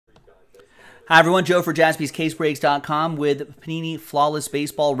Hi, everyone. Joe for JaspysCaseBreaks.com with Panini Flawless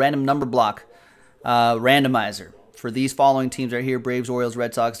Baseball Random Number Block Randomizer. For these following teams right here: Braves, Orioles,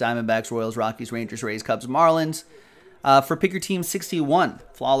 Red Sox, Diamondbacks, Royals, Rockies, Rangers, Rays, Cubs, Marlins. For Pick Your Team 61,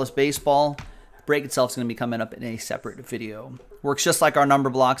 Flawless Baseball. The break itself is going to be coming up in a separate video. Works just like our number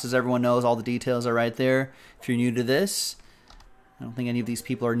blocks, as everyone knows. All the details are right there. If you're new to this, I don't think any of these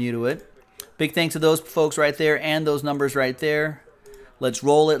people are new to it. Big thanks to those folks right there and those numbers right there. Let's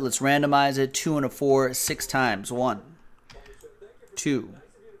roll it. Let's randomize it. 2 and a 4, 6 times. 1, 2,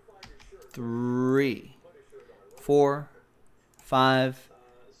 3, 4, 5,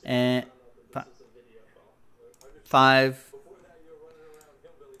 and 5,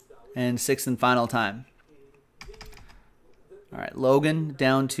 and 6th and final time. All right, Logan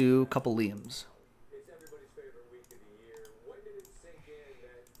down to a couple Liams.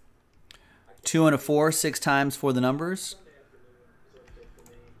 2 and a 4, 6 times for the numbers.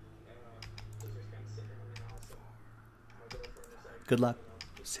 Good luck.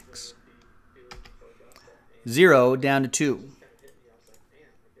 6. 0 down to 2.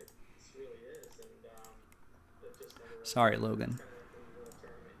 Sorry, Logan.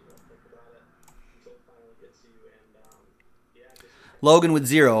 Logan with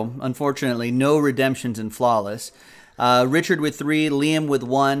 0. Unfortunately, no redemptions in Flawless. Richard with 3. Liam with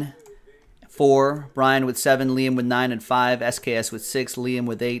 1. 4. Brian with 7. Liam with 9 and 5. SKS with 6. Liam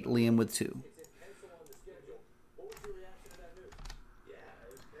with 8. Liam with 2.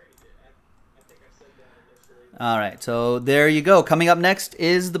 All right, so there you go. Coming up next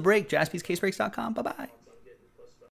is the break. JaspysCaseBreaks.com. Bye-bye.